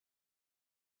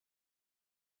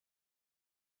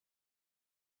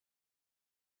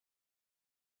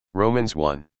Romans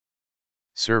 1.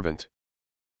 Servant,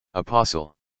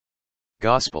 apostle,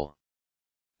 gospel,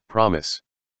 promise,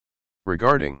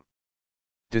 regarding,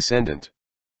 descendant,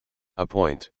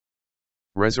 appoint,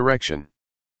 resurrection,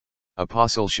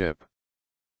 apostleship,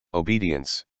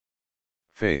 obedience,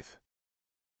 faith,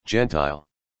 Gentile,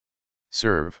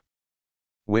 serve,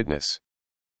 witness,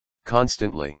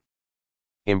 constantly,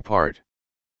 impart,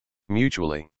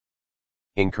 mutually,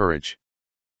 encourage,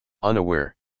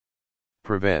 unaware,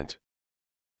 prevent,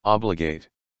 obligate,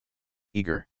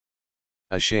 eager,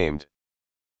 ashamed,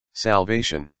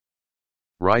 salvation,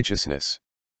 righteousness,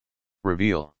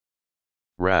 reveal,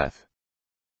 wrath,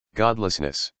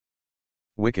 godlessness,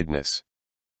 wickedness,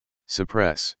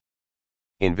 suppress,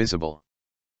 invisible,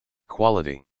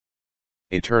 quality,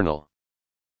 eternal,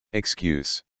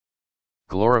 excuse,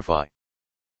 glorify,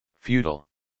 futile,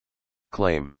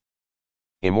 claim,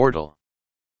 immortal,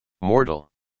 mortal,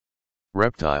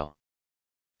 reptile,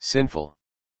 sinful,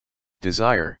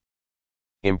 desire,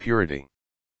 impurity,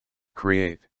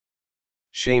 create,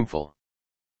 shameful,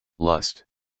 lust,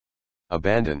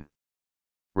 abandon,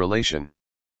 relation,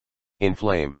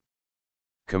 inflame,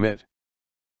 commit,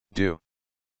 do,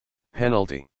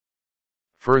 penalty,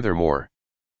 furthermore,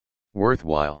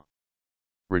 worthwhile,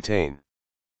 retain,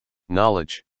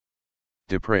 knowledge,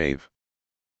 deprave,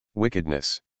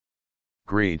 wickedness,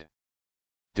 greed,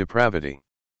 depravity,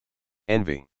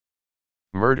 envy,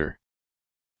 murder,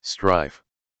 strife,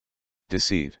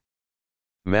 deceit,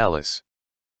 malice,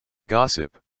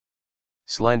 gossip,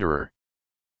 slanderer,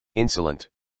 insolent,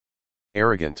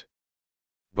 arrogant,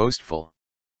 boastful,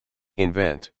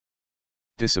 invent,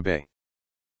 disobey,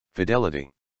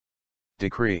 fidelity,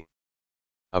 decree,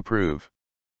 approve,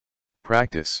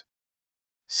 practice,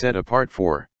 set apart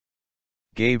for,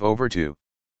 gave over to,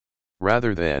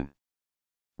 rather than,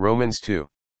 Romans 2.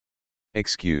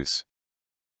 Excuse,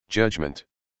 judgment,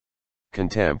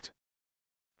 contempt,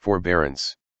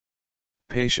 forbearance,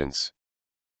 patience,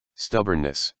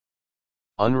 stubbornness,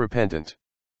 unrepentant,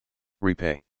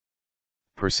 repay,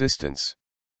 persistence,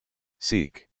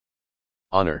 seek,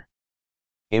 honor,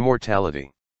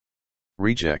 immortality,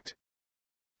 reject,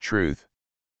 truth,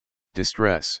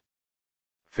 distress,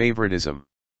 favoritism,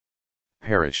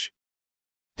 perish,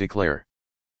 declare,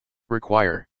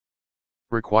 require,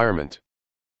 requirement,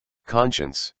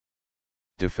 conscience,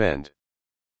 defend,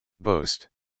 boast,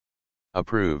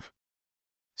 approve,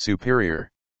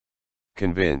 superior,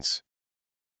 convince,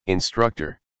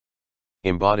 instructor,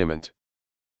 embodiment,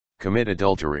 commit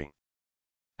adultery,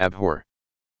 abhor,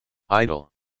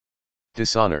 idle,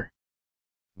 dishonor,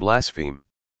 blaspheme,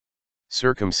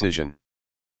 circumcision,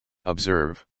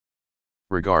 observe,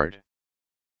 regard,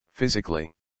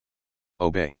 physically,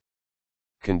 obey,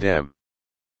 condemn,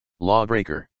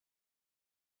 lawbreaker.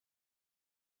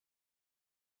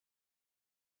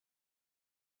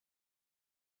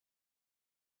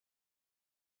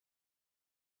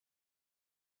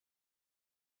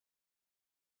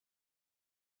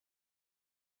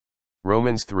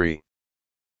 Romans 3.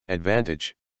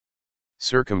 Advantage,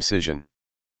 circumcision,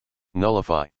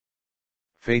 nullify,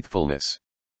 faithfulness,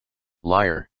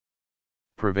 liar,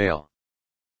 prevail,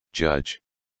 judge,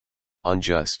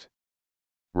 unjust,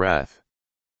 wrath,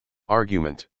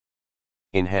 argument,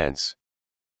 enhance,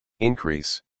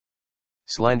 increase,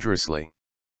 slanderously,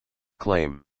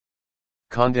 claim,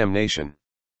 condemnation,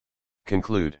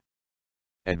 conclude,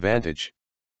 advantage,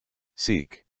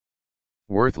 seek,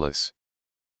 worthless,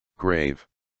 grave,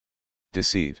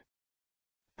 deceit,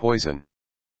 poison,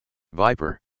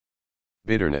 viper,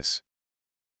 bitterness,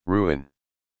 ruin,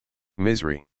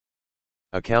 misery,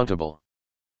 accountable,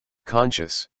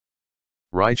 conscious,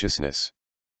 righteousness,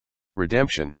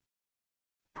 redemption,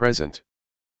 present,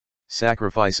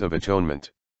 sacrifice of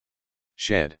atonement,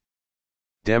 shed,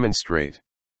 demonstrate,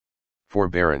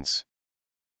 forbearance,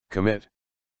 commit,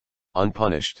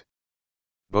 unpunished,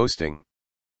 boasting,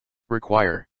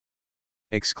 require,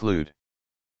 exclude,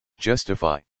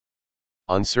 justify,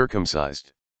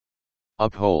 uncircumcised,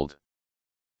 uphold,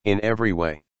 in every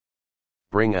way,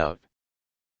 bring out,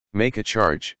 make a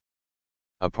charge,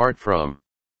 apart from,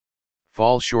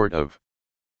 fall short of,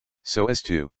 so as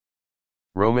to,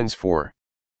 Romans 4.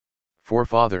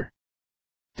 Forefather,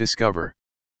 discover,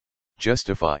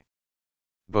 justify,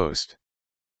 boast,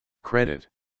 credit,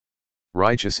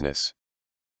 righteousness,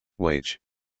 wage,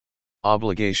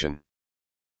 obligation,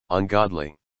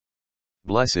 ungodly,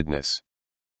 blessedness,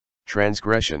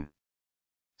 transgression,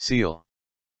 seal,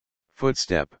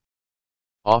 footstep,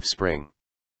 offspring,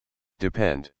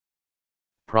 depend,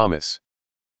 promise,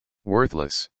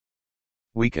 worthless,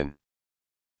 weaken,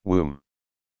 womb,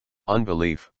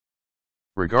 unbelief,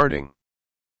 regarding,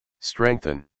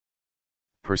 strengthen,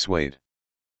 persuade,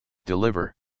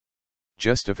 deliver,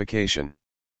 justification,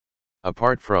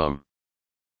 apart from,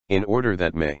 in order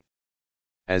that may,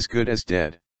 as good as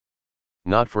dead,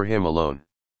 not for him alone,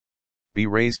 be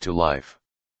raised to life.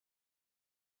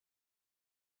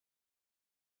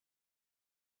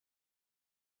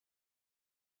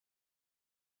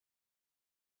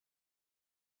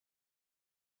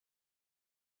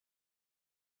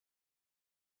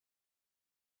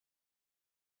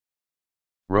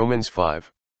 Romans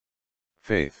 5.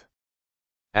 Faith,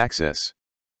 access,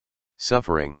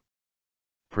 suffering,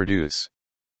 produce,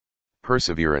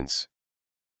 perseverance,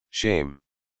 shame,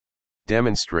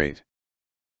 demonstrate,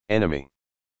 enemy,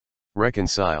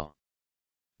 reconcile,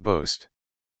 boast,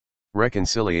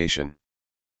 reconciliation,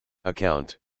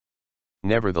 account,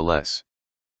 nevertheless,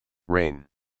 reign,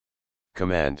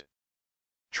 command,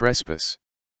 trespass,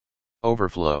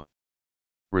 overflow,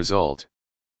 result,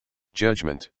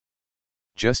 judgment,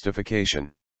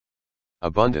 justification,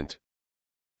 abundant,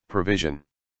 provision,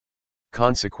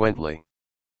 consequently,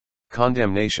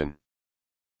 condemnation,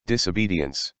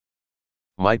 disobedience,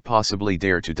 might possibly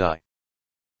dare to die,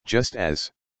 just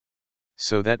as,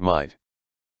 so that might,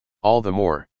 all the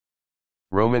more,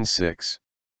 Romans 6,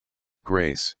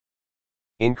 grace,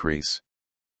 increase,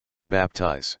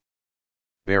 baptize,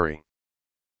 bury,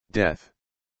 death,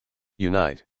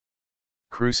 unite,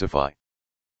 crucify,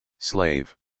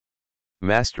 slave,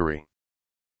 mastery,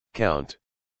 count,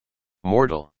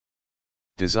 mortal,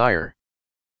 desire,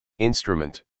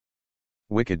 instrument,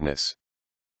 wickedness,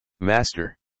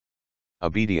 master,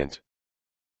 obedient,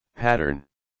 pattern,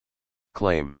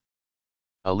 claim,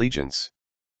 allegiance,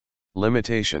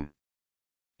 limitation,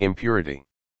 impurity,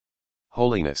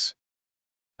 holiness,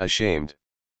 ashamed,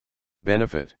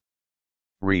 benefit,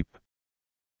 reap,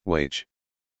 wage,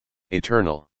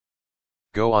 eternal,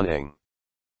 go on-ing,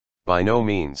 by no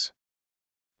means,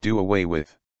 do away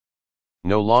with,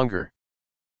 no longer,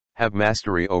 have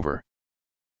mastery over,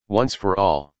 once for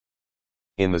all,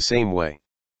 in the same way,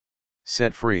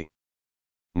 set free,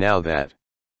 now that.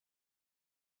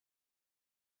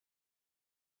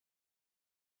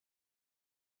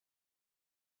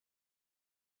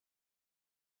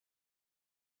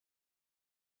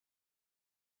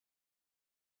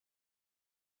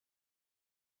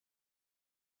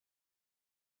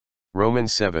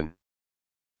 Romans 7.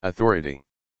 Authority,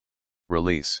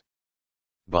 release,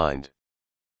 bind,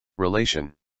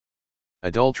 relation,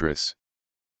 adulteress,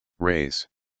 raise,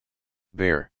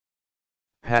 bear,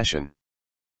 passion,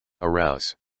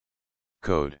 arouse,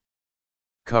 code,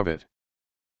 covet,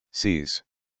 seize,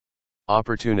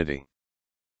 opportunity,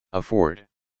 afford,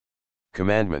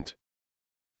 commandment,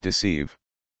 deceive,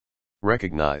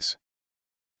 recognize,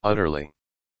 utterly,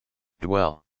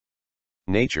 dwell,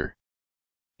 nature,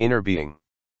 inner being,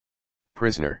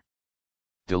 prisoner,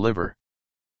 deliver,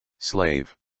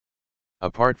 slave,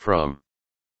 apart from,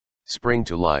 spring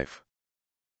to life,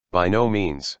 by no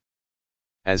means,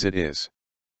 as it is,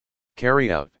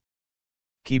 carry out,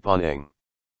 keep on-ing,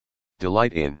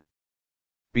 delight in,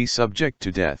 be subject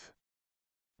to death.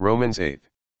 Romans 8.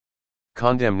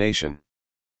 Condemnation,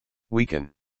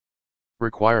 weaken,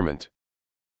 requirement,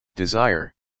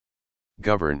 desire,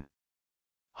 govern,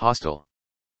 hostile,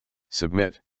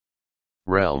 submit,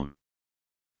 realm,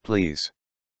 please,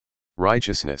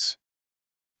 righteousness,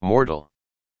 mortal,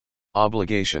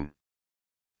 obligation,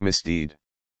 misdeed,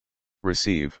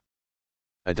 receive,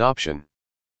 adoption,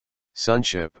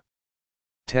 sonship,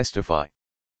 testify,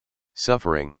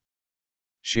 suffering,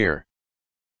 share,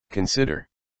 consider,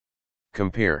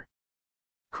 compare,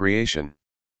 creation,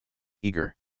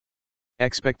 eager,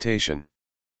 expectation,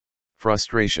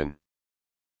 frustration,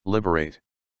 liberate,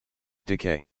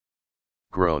 decay,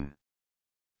 groan,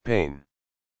 pain,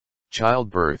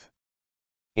 childbirth,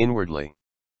 inwardly,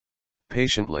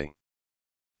 patiently,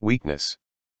 weakness,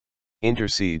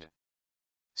 intercede,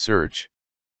 search,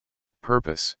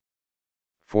 purpose,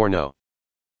 foreknow,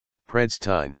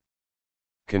 predestine,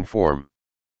 conform,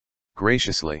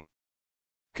 graciously,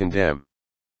 condemn,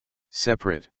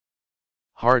 separate,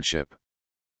 hardship,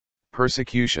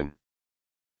 persecution,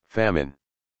 famine,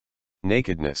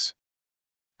 nakedness,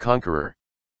 conqueror,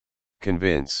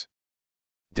 convince,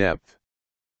 depth,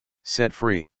 set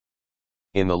free,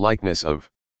 in the likeness of,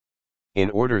 in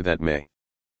order that may,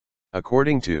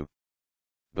 according to,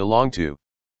 belong to,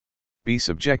 be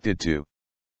subjected to,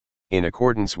 in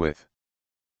accordance with,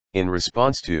 in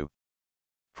response to,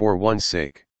 for one's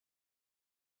sake.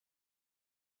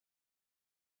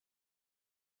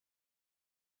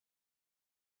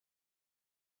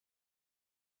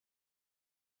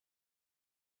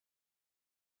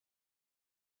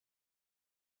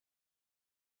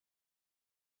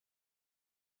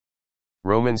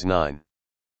 Romans 9.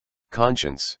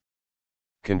 Conscience.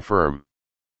 Confirm.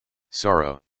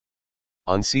 Sorrow.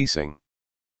 Unceasing.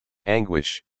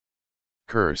 Anguish.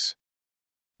 Curse.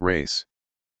 Race.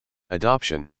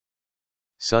 Adoption.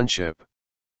 Sonship.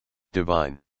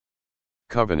 Divine.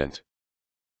 Covenant.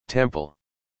 Temple.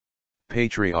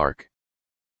 Patriarch.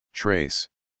 Trace.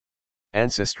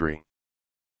 Ancestry.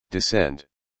 Descend.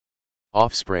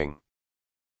 Offspring.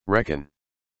 Reckon.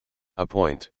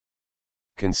 Appoint.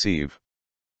 Conceive.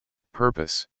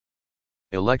 Purpose.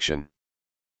 Election.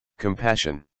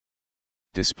 Compassion.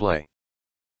 Display.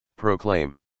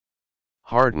 Proclaim.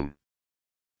 Harden.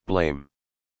 Blame.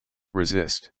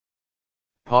 Resist.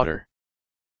 Potter.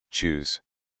 Choose.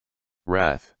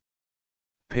 Wrath.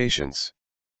 Patience.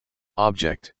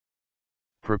 Object.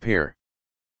 Prepare.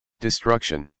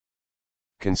 Destruction.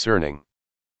 Concerning.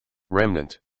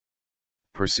 Remnant.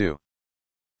 Pursue.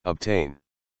 Obtain.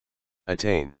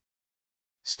 Attain.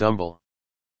 Stumble.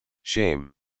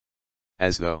 Shame.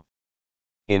 As though.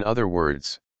 In other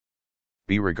words.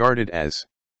 Be regarded as.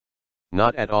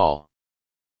 Not at all.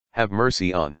 Have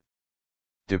mercy on.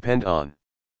 Depend on.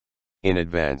 In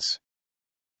advance.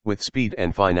 With speed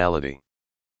and finality.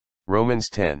 Romans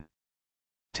 10.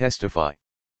 Testify.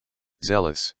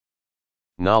 Zealous.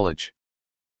 Knowledge.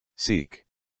 Seek.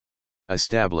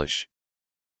 Establish.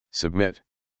 Submit.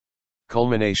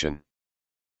 Culmination.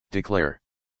 Declare.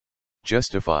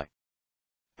 Justify.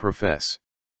 Profess.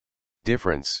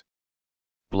 Difference.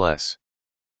 Bless.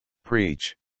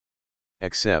 Preach.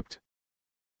 Accept.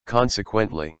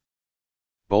 Consequently.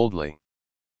 Boldly.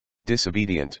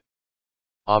 Disobedient.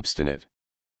 Obstinate.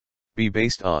 Be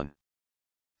based on.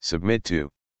 Submit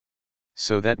to.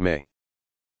 So that may.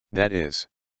 That is.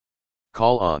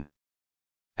 Call on.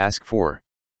 Ask for.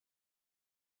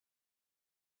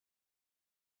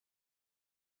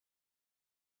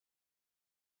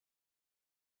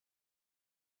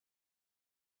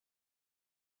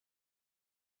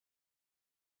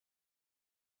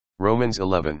 Romans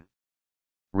 11.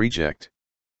 Reject.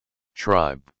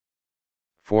 Tribe.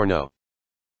 Foreknow.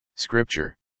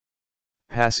 Scripture.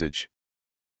 Passage.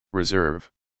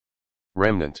 Reserve.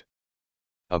 Remnant.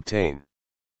 Obtain.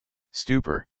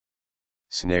 Stupor.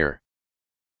 Snare.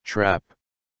 Trap.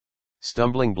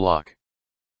 Stumbling block.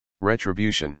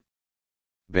 Retribution.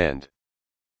 Bend.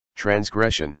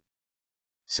 Transgression.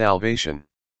 Salvation.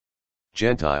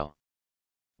 Gentile.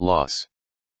 Loss.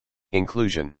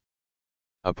 Inclusion.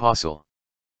 Apostle.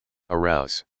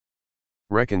 Arouse.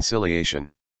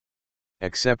 Reconciliation.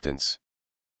 Acceptance.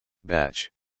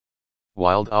 Batch.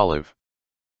 Wild olive.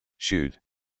 Shoot.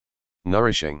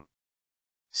 Nourishing.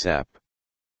 Sap.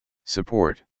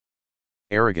 Support.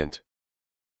 Arrogant.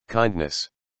 Kindness.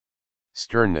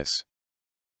 Sternness.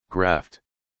 Graft.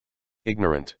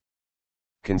 Ignorant.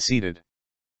 Conceited.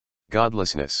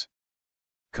 Godlessness.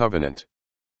 Covenant.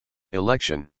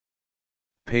 Election.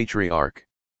 Patriarch.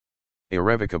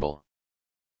 Irrevocable.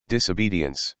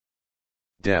 Disobedience.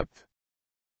 Depth.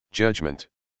 Judgment.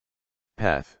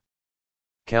 Path.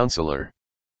 Counselor.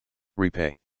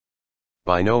 Repay.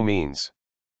 By no means.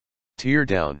 Tear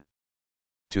down.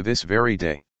 To this very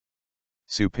day.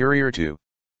 Superior to.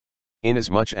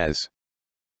 Inasmuch as.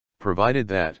 Provided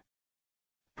that.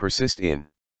 Persist in.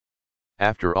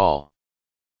 After all.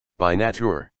 By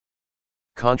nature.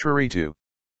 Contrary to.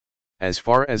 As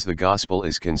far as the gospel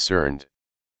is concerned.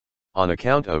 On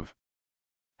account of.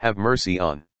 Have mercy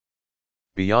on.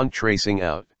 Beyond tracing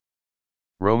out.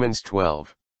 Romans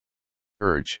 12.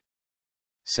 Urge.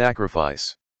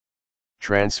 Sacrifice.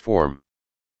 Transform.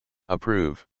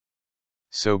 Approve.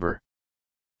 Sober.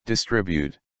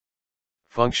 Distribute.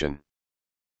 Function.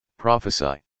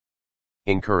 Prophesy.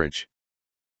 Encourage.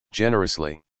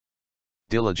 Generously.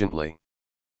 Diligently.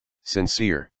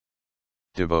 Sincere.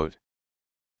 Devote.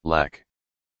 Lack.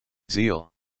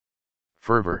 Zeal.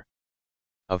 Fervor.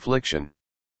 Affliction.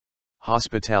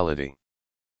 Hospitality.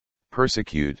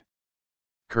 Persecute.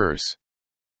 Curse.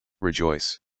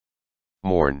 Rejoice.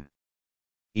 Mourn.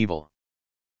 Evil.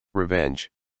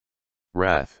 Revenge.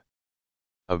 Wrath.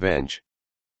 Avenge.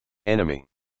 Enemy.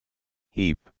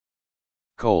 Heap.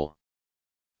 Coal.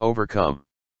 Overcome.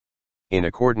 In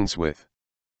accordance with.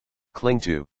 Cling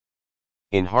to.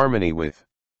 In harmony with.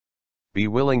 Be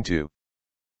willing to.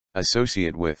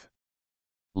 Associate with.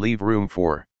 Leave room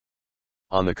for.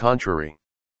 On the contrary.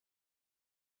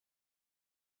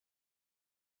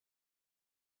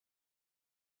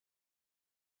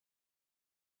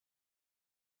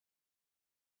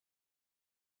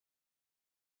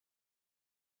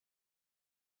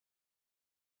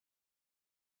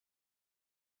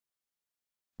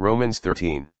 Romans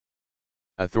 13.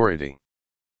 Authority.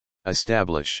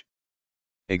 Establish.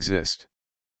 Exist.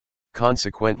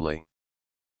 Consequently.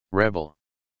 Rebel.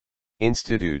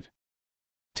 Institute.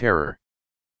 Terror.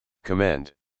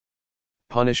 Commend.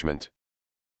 Punishment.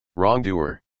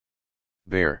 Wrongdoer.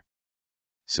 Bear.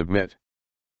 Submit.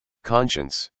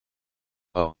 Conscience.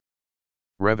 O.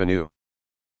 Revenue.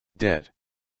 Debt.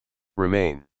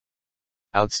 Remain.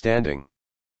 Outstanding.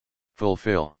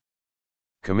 Fulfill.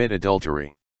 Commit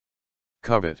adultery.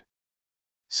 Covet.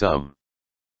 Some.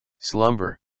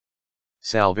 Slumber.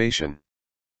 Salvation.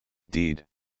 Deed.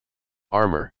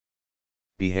 Armor.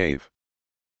 Behave.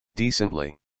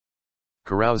 Decently.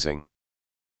 Carousing.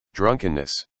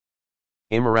 Drunkenness.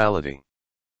 Immorality.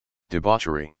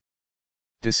 Debauchery.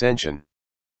 Dissension.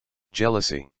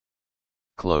 Jealousy.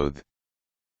 Clothe.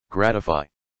 Gratify.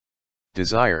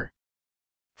 Desire.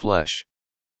 Flesh.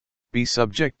 Be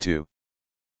subject to.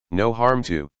 No harm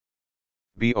to.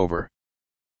 Be over.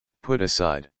 Put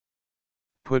aside.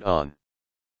 Put on.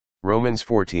 Romans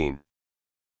 14.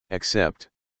 Accept.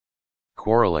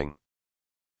 Quarreling.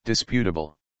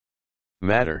 Disputable.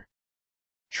 Matter.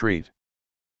 Treat.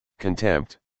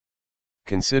 Contempt.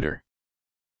 Consider.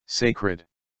 Sacred.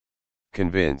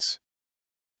 Convince.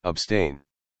 Abstain.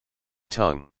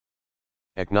 Tongue.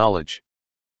 Acknowledge.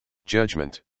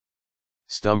 Judgment.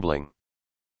 Stumbling.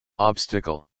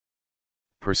 Obstacle.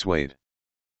 Persuade.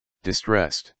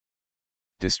 Distressed.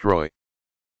 Destroy.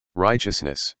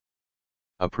 Righteousness.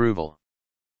 Approval.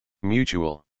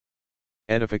 Mutual.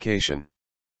 Edification.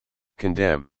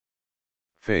 Condemn.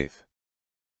 Faith.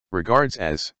 Regards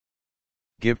as.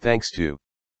 Give thanks to.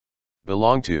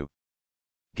 Belong to.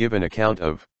 Give an account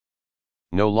of.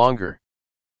 No longer.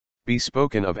 Be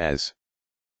spoken of as.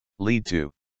 Lead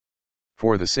to.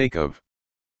 For the sake of.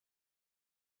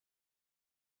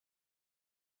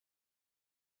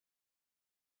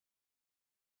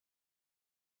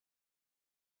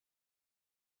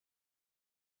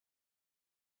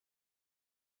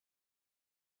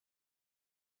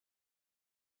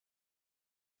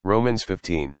 Romans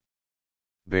 15.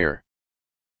 Bear.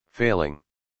 Failing.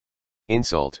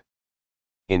 Insult.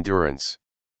 Endurance.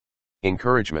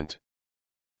 Encouragement.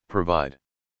 Provide.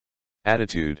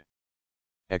 Attitude.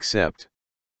 Accept.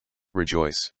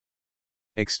 Rejoice.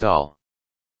 Extol.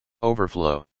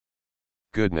 Overflow.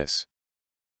 Goodness.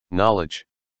 Knowledge.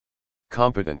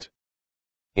 Competent.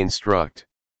 Instruct.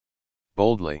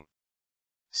 Boldly.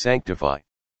 Sanctify.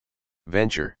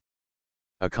 Venture.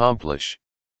 Accomplish.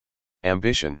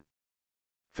 Ambition.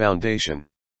 Foundation.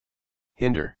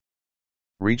 Hinder.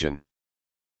 Region.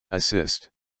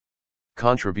 Assist.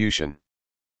 Contribution.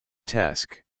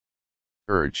 Task.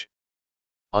 Urge.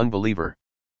 Unbeliever.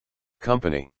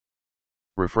 Company.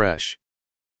 Refresh.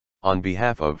 On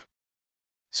behalf of.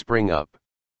 Spring up.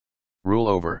 Rule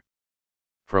over.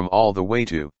 From all the way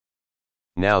to.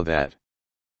 Now that.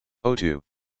 To.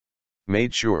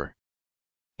 Made sure.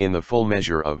 In the full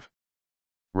measure of.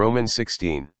 Romans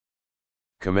 16.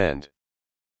 Commend.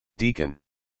 Deacon.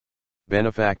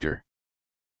 Benefactor.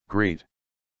 Greet.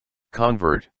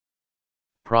 Convert.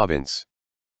 Province.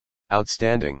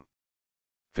 Outstanding.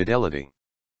 Fidelity.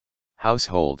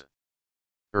 Household.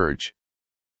 Urge.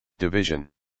 Division.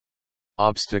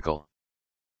 Obstacle.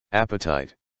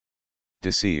 Appetite.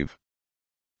 Deceive.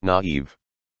 Naive.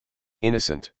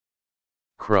 Innocent.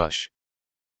 Crush.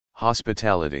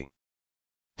 Hospitality.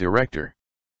 Director.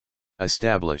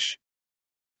 Establish.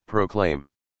 Proclaim.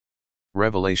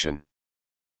 Revelation.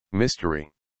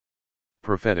 Mystery.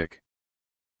 Prophetic.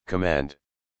 Command.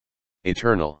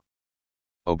 Eternal.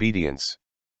 Obedience.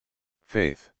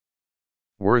 Faith.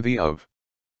 Worthy of.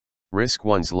 Risk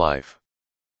one's life.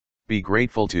 Be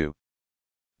grateful to.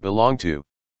 Belong to.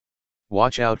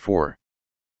 Watch out for.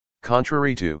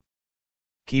 Contrary to.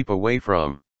 Keep away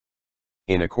from.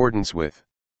 In accordance with.